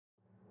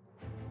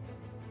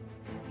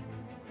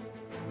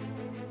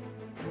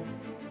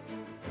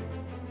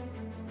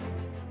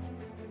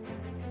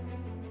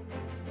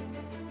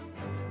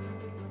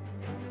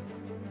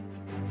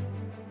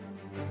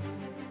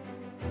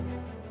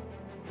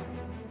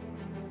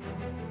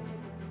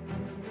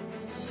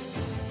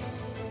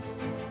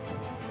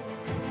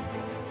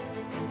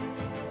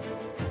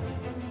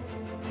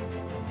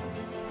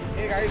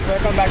Guys,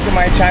 welcome back to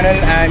my channel,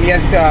 and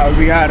yes,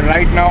 we are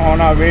right now on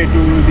our way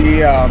to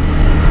the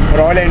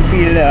Royal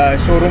Enfield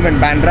showroom in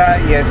Bandra.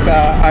 Yes,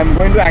 I'm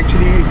going to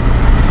actually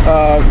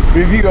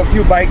review a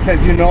few bikes,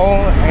 as you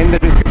know in the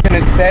description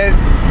it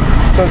says.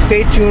 So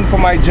stay tuned for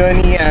my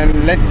journey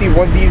and let's see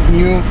what these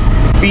new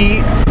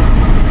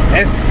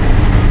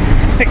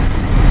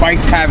BS6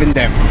 bikes have in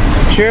them.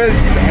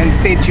 Cheers and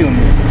stay tuned.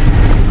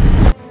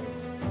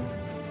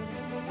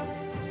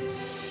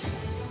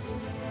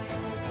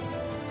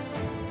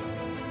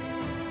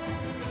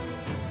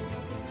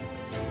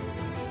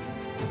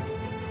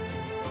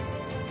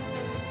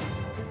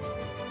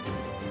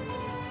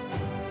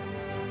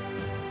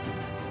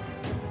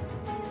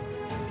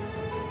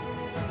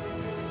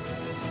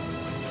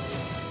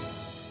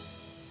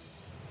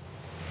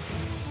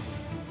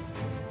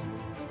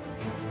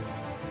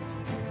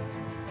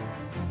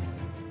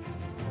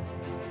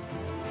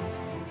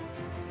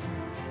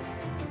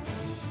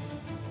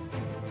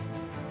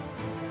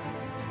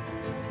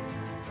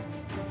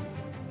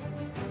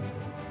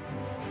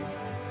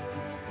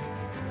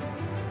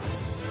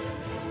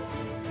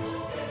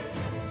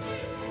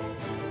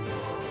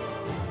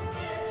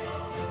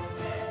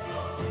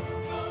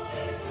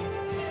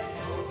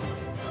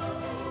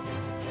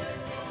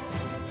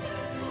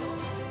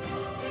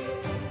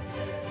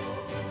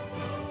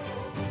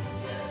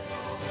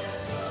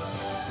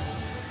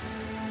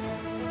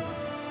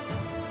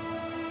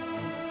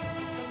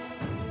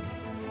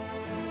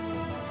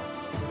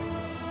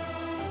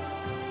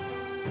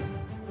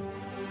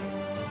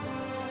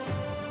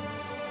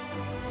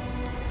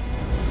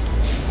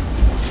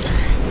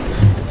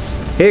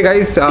 Hey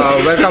guys,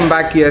 welcome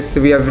back. Yes,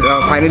 we have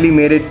finally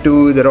made it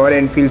to the Royal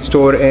Enfield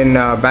store in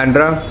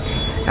Bandra,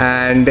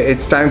 and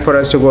it's time for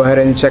us to go ahead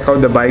and check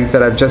out the bikes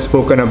that I've just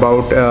spoken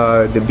about,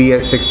 the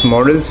BS6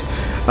 models.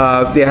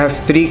 They have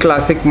 3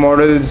 classic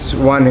models,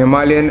 1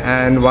 Himalayan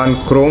and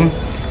 1 Chrome.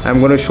 I'm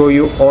going to show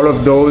you all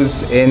of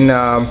those in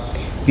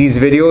these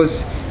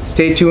videos.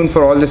 Stay tuned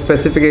for all the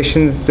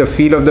specifications, the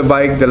feel of the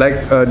bike,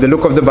 the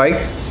look of the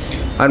bikes.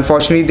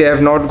 Unfortunately, they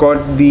have not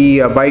got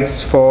the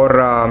bikes for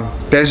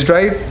test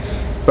drives,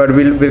 but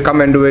we'll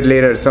come and do it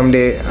later,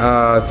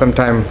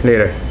 sometime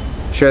later.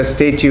 Sure,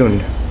 stay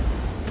tuned.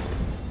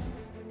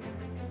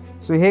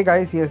 So hey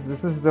guys, yes,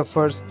 this is the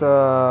first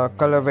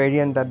color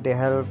variant that they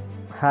have.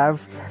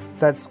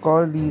 That's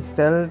called the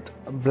Stealth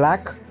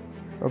Black.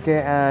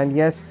 Okay, and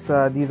yes,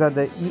 these are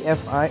the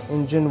EFI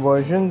engine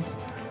versions.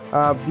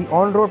 The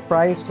on-road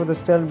price for the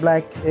Stealth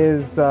Black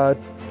is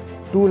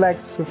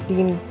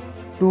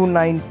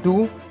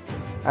 2,15,292.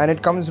 And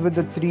it comes with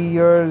the 3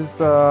 years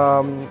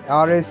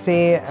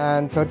RSA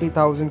and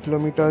 30,000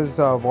 kilometers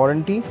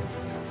warranty.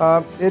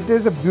 It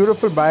is a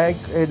beautiful bike.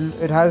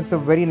 It has a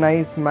very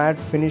nice matte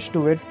finish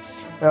to it.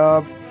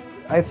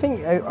 I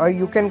think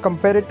you can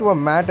compare it to a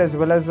matte as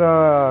well as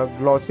a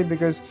glossy,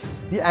 because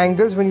the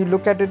angles, when you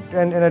look at it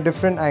in a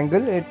different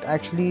angle, it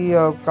actually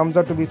comes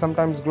out to be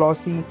sometimes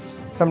glossy,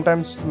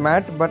 sometimes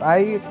matte, but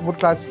I would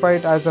classify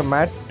it as a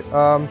matte.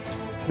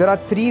 There are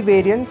 3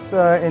 variants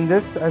in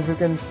this, as you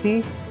can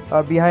see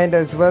behind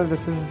as well.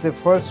 This is the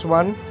first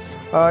one.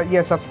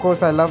 Yes, of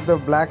course, I love the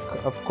black,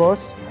 of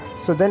course.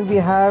 So then we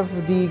have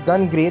the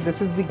gun gray.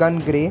 This is the gun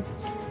gray.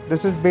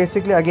 This is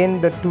basically again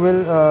the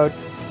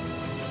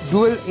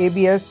dual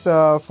ABS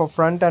for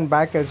front and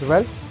back as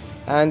well,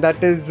 and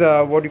that is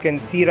what you can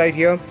see right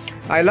here.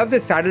 I love the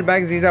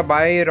saddlebags. These are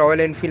by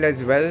Royal Enfield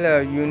as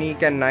well,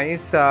 unique and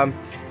nice.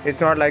 It's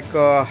not like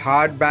a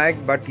hard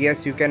bag, but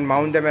yes, you can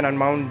mount them and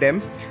unmount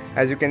them,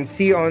 as you can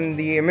see on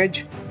the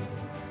image.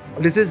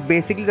 This is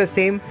basically the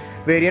same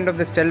variant of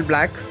the Stealth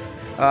Black,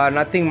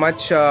 nothing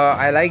much.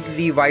 I like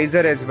the visor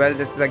as well.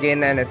 This is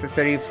again an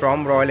accessory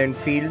from Royal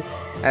Enfield.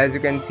 As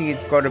you can see,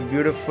 it's got a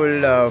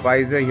beautiful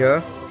visor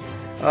here.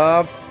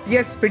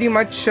 Yes, pretty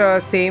much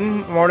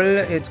same model.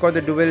 It's got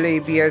the dual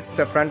ABS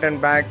front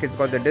and back. It's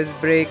got the disc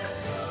brake,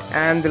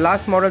 and the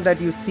last model that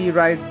you see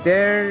right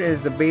there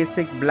is the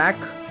basic black.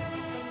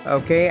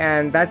 Okay,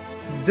 and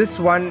this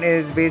one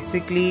is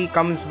basically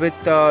comes with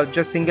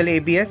just single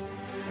ABS.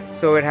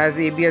 So it has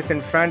ABS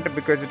in front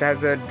because it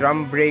has a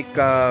drum brake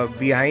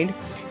behind.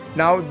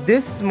 Now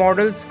these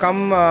models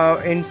come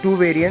in 2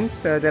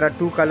 variants. There are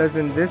 2 colors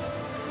in this.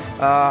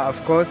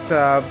 Of course,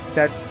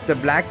 that's the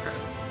black,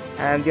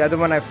 and the other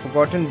one I've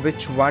forgotten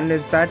which one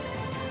is that.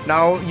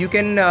 Now you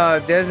can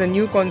there's a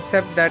new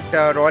concept that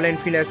Royal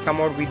Enfield has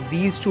come out with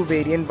these 2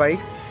 variant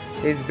bikes.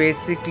 Is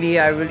basically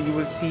you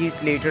will see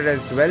it later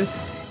as well.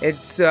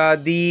 It's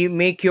the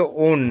make your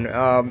own.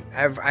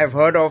 I've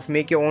heard of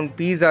make your own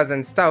pizzas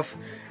and stuff.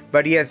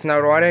 But yes, now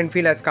Royal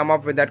Enfield has come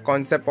up with that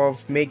concept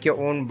of make your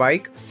own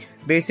bike.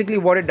 Basically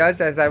what it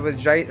does, as I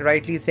was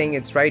rightly saying,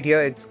 it's right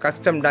here, it's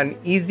custom done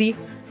easy,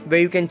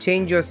 where you can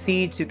change your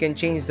seats, you can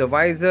change the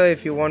visor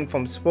if you want,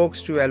 from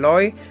spokes to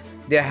alloy.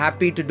 They're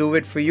happy to do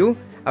it for you,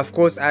 of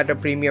course at a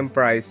premium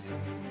price.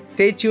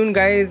 Stay tuned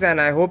guys, and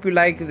I hope you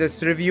like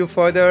this review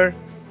further.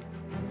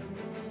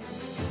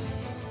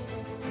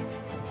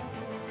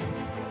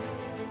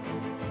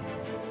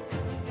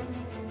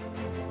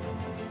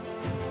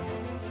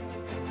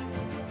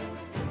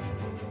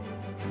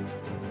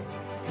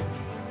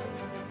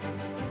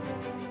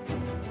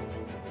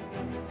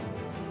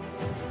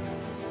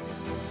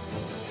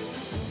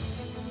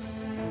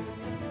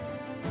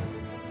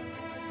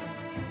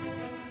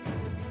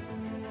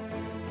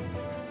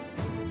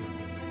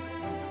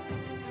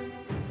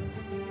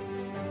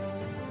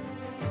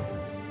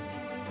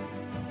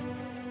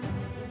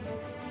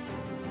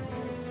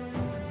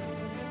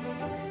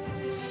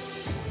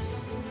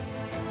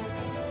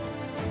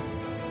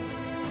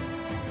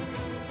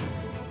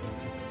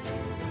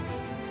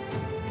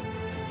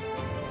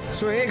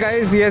 So hey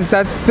guys, yes,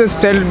 that's the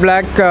Stealth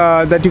Black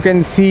that you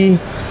can see,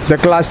 the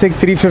classic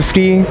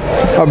 350,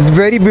 a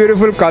very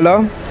beautiful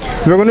color.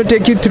 We're going to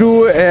take you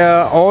through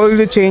all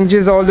the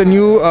changes, all the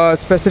new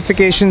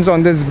specifications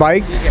on this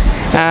bike,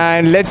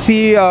 and let's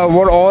see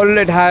what all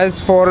it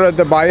has for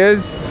the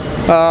buyers.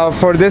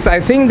 For this, I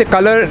think the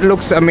color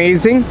looks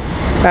amazing,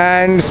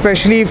 and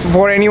especially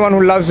for anyone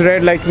who loves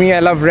red like me,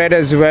 I love red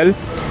as well.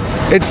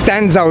 It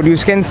stands out. You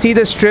can see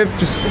the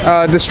strips,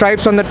 the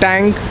stripes on the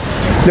tank,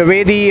 the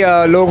way the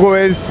logo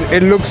is,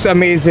 it looks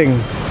amazing.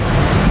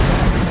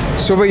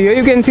 So over here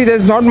you can see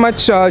there's not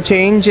much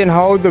change in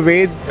how the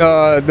way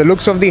the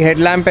looks of the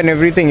headlamp and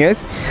everything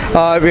is.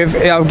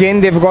 Again,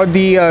 they've got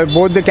the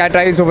both the cat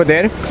eyes over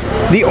there.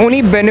 The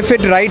only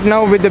benefit right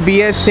now with the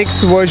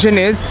BS6 version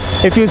is,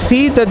 if you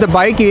see that the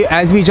bike,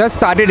 as we just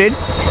started it,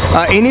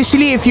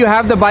 initially if you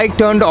have the bike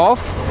turned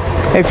off,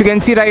 if you can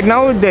see right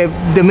now,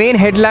 the main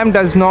headlamp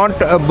does not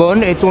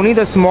burn. It's only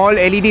the small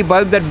LED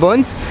bulb that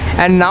burns.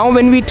 And now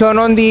when we turn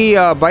on the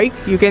bike,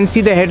 you can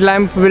see the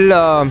headlamp will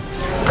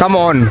come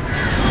on.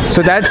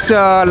 So that's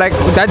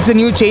that's the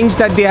new change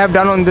that they have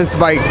done on this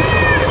bike.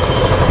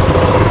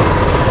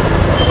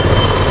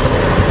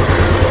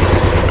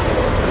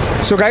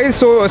 So guys,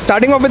 so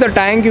starting off with the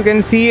tank, you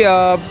can see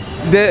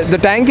the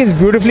tank is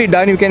beautifully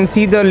done. You can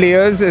see the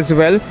layers as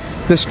well.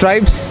 The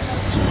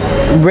stripes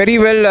very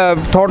well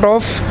thought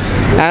of,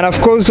 and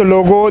of course the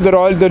logo,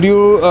 the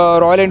new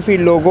Royal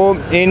Enfield logo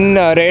in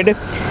red.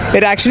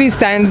 It actually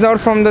stands out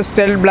from the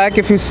Stealth Black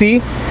if you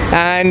see,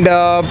 and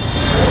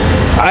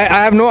I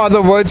have no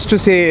other words to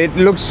say. It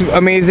looks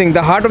amazing.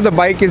 The heart of the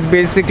bike is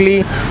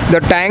basically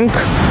the tank,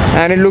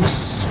 and it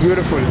looks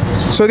beautiful.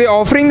 So they're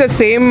offering the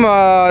same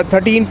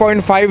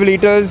 13.5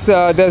 liters.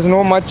 There's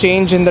no much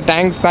change in the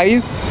tank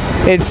size.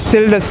 It's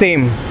still the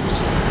same.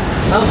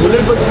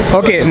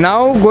 Okay,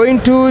 now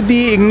going to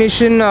the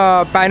ignition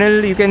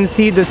panel, you can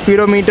see the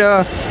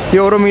speedometer, the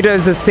odometer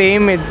is the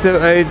same. It's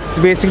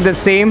basically the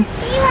same.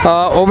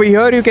 Over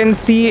here you can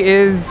see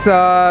is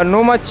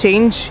no much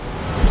change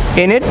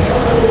in it,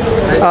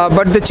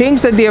 but the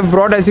change that they have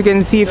brought, as you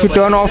can see, if you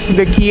turn off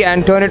the key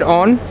and turn it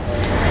on,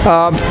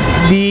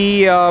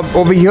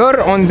 over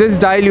here on this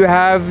dial you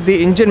have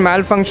the engine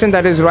malfunction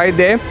that is right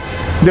there,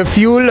 the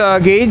fuel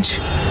gauge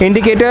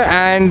indicator,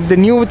 and the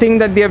new thing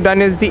that they have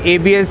done is the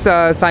ABS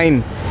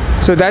sign.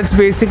 So that's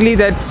basically,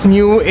 that's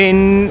new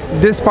in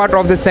this part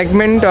of the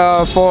segment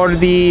for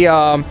the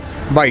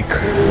bike.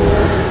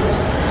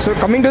 So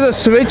coming to the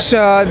switch,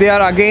 they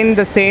are again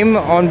the same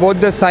on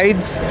both the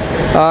sides.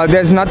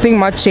 There's nothing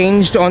much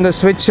changed on the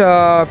switch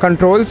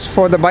controls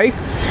for the bike,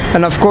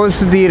 and of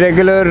course the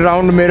regular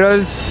round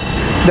mirrors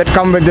that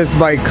come with this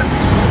bike.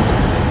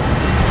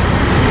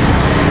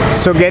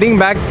 So getting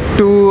back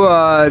to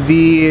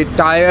the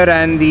tire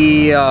and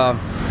the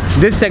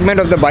this segment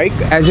of the bike,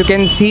 as you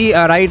can see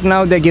right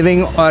now they're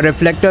giving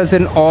reflectors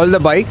in all the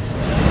bikes.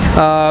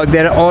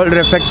 They're all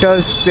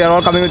reflectors, they're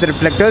all coming with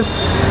reflectors.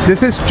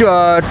 This is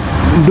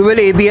dual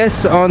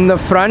ABS on the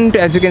front,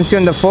 as you can see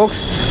on the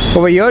forks.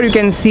 Over here you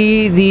can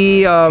see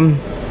the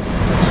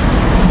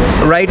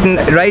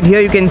right here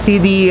you can see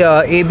the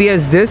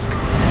ABS disc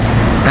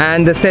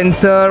and the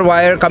sensor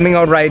wire coming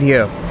out right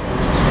here.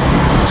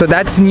 So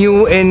that's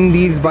new in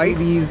these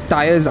bikes. These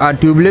tires are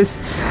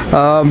tubeless.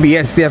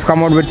 Yes, they have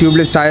come out with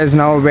tubeless tires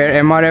now,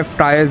 where MRF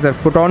tires have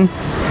put on,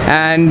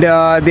 and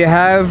they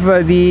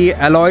have the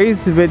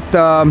alloys with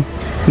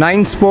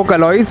 9-spoke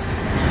alloys,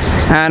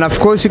 and of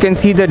course you can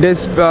see the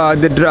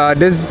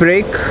disc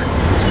brake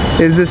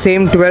is the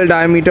same 12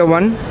 diameter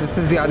one. This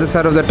is the other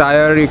side of the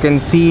tire. You can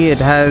see it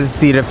has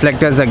the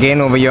reflectors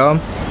again over here.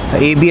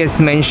 ABS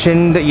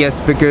mentioned, yes,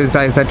 because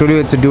as I told you,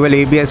 it's a dual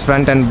ABS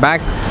front and back.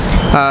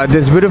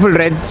 This beautiful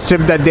red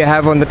strip that they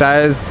have on the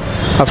tires,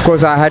 of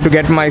course I had to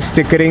get my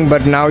stickering,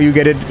 but now you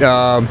get it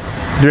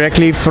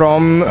directly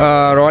from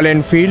Royal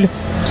Enfield,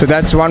 so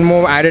that's one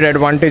more added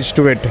advantage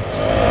to it.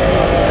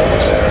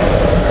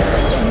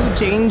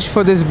 Change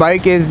for this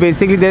bike is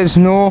basically there's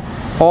no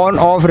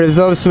on-off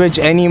reserve switch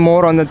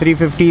anymore on the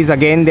 350s.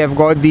 Again, they've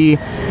got the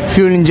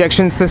fuel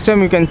injection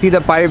system. You can see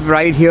the pipe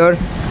right here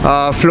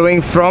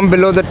flowing from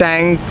below the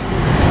tank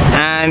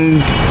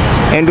and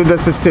into the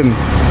system.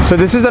 So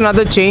this is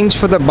another change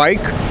for the bike.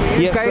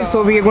 Yes guys,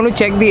 so we are going to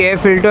check the air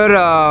filter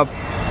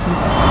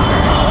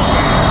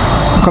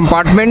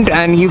compartment,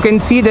 and you can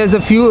see there's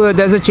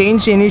a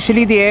change.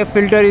 Initially the air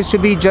filter is to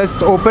be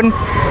just open.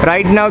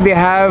 Right now they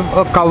have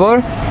a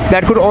cover.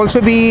 That could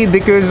also be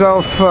because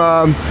of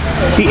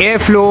the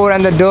airflow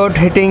and the dirt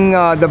hitting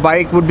the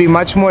bike would be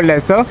much more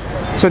lesser.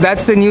 So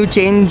that's a new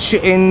change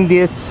in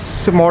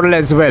this model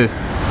as well.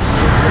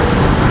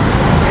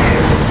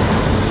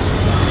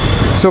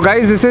 So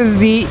guys, this is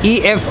the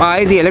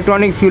EFI, the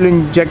electronic fuel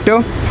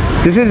injector.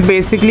 This is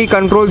basically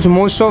controls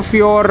most of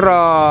your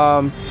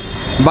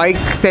bike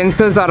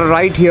sensors are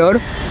right here.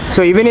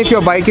 So even if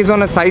your bike is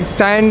on a side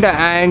stand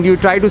and you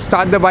try to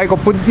start the bike,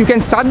 or you can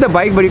start the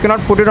bike but you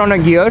cannot put it on a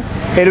gear,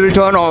 it will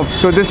turn off.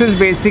 So this is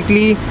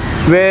basically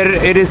where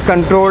it is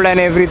controlled and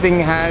everything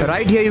has.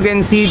 Right here you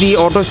can see the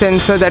auto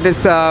sensor that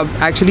is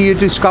actually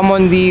it is come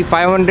on the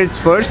 500s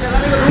first.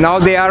 Now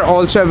they are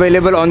also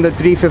available on the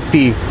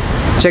 350.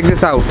 Check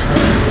this out.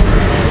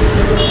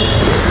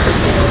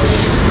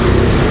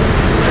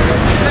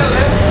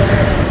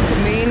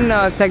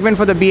 Segment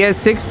for the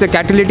BS6, the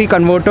catalytic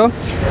converter.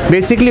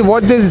 Basically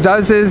what this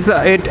does is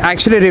it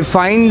actually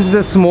refines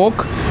the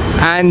smoke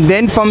and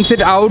then pumps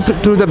it out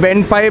through the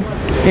bend pipe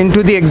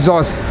into the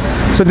exhaust.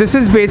 So this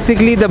is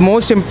basically the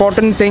most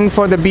important thing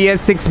for the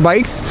BS6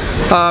 bikes.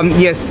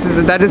 Yes,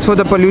 that is for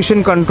the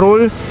pollution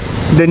control,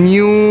 the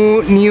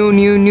new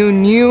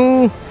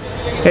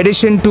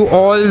addition to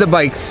all the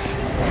bikes.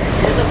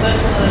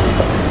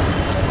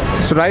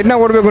 So right now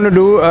what we're going to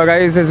do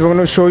guys is we're going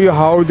to show you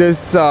how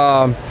this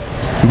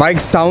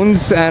bike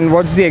sounds and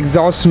what's the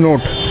exhaust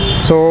note.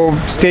 So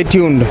stay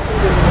tuned.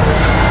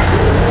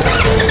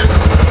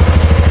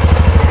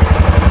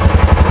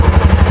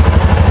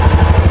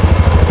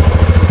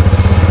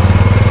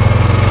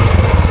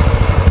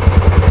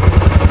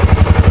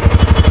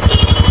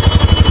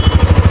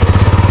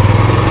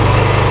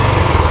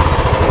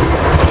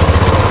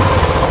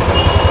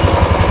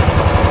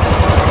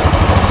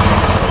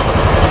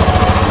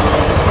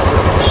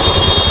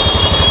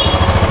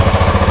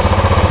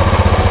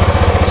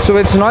 So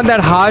it's not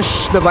that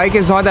harsh, the bike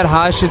is not that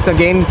harsh. It's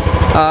again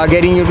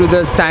getting you to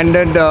the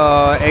standard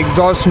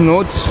exhaust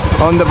notes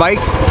on the bike.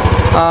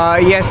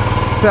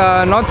 Yes,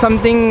 not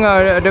something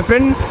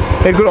different.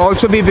 It could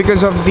also be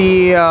because of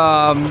the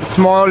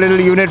small little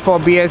unit for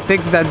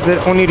BS6, that's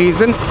the only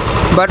reason.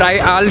 But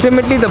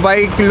ultimately the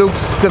bike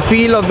looks, the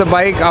feel of the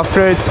bike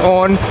after it's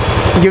on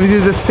gives you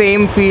the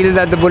same feel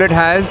that the Bullet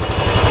has.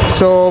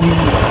 So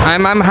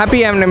I'm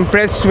happy, I'm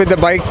impressed with the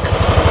bike.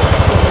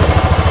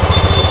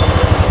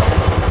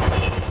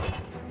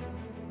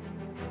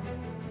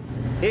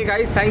 Hey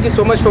guys, thank you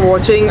so much for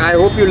watching. I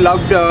hope you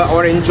loved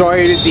or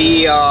enjoyed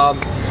the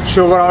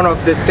show around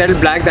of the Stealth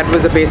Black. That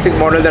was a basic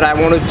model that I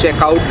want to check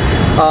out.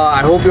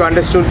 I hope you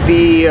understood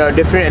the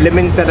different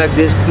elements that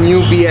this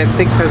new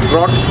BS6 has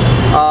brought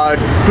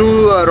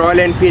to Royal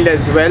Enfield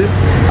as well.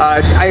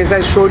 As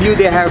I showed you,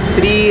 they have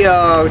three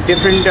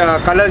different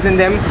colors in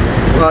them.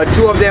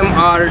 Two of them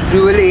are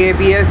dual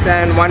ABS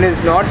and one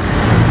is not.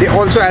 They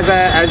also, as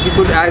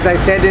I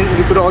said,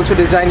 you could also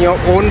design your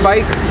own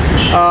bike.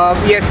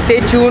 Yes, stay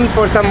tuned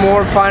for some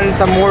more fun,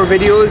 some more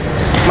videos.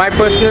 My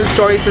personal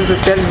choice is the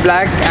Stealth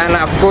Black, and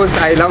of course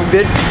I loved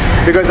it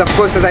because, of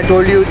course, as I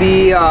told you,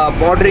 the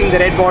bordering, the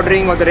red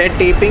bordering or the red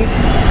taping,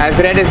 as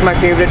red is my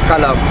favorite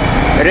color.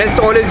 The rest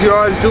all is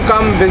yours. Do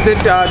come visit.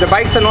 The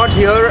bikes are not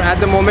here at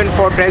the moment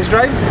for test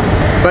drives,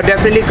 but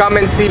definitely come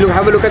and see.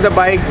 Have a look at the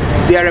bike.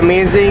 They are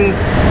amazing.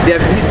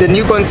 The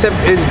new concept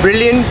is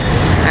brilliant.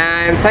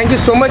 And thank you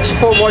so much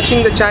for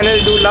watching the channel.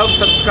 Do love,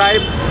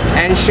 subscribe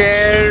and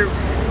share